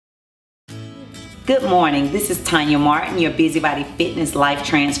Good morning, this is Tanya Martin, your Busybody Fitness Life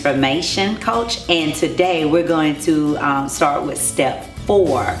Transformation Coach, and today we're going to start with step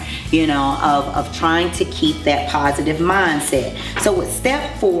 4, of trying to keep that positive mindset. So with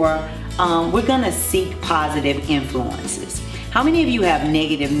step 4, we're going to seek positive influences. How many of you have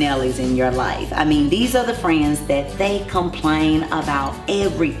negative Nellies in your life? I mean, these are the friends that they complain about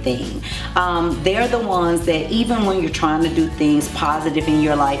everything. They're the ones that even when you're trying to do things positive in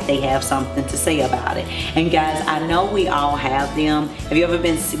your life, they have something to say about it. And guys, I know we all have them. Have you ever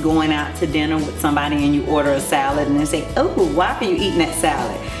been going out to dinner with somebody and you order a salad and they say, "Oh, why are you eating that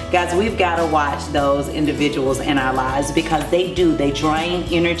salad?" Guys, we've got to watch those individuals in our lives because they drain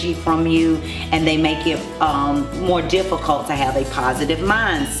energy from you and they make it more difficult to have a positive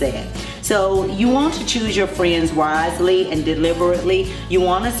mindset. So you want to choose your friends wisely and deliberately. You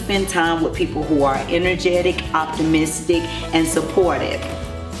want to spend time with people who are energetic, optimistic, and supportive.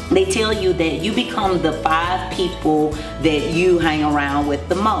 They tell you that you become the 5 people that you hang around with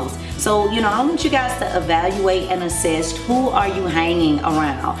the most. So, I want you guys to evaluate and assess, who are you hanging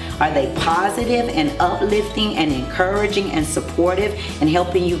around? Are they positive and uplifting and encouraging and supportive and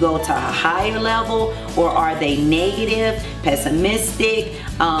helping you go to a higher level? Or are they negative, pessimistic,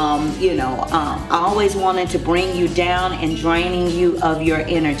 always wanting to bring you down and draining you of your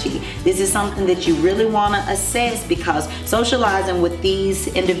energy? This is something that you really want to assess because socializing with these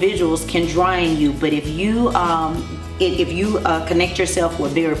individuals can drain you. But if you connect yourself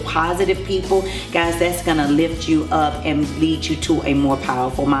with very positive people, guys, that's gonna lift you up and lead you to a more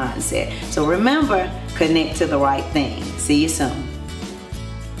powerful mindset. So remember, connect to the right thing. See you soon.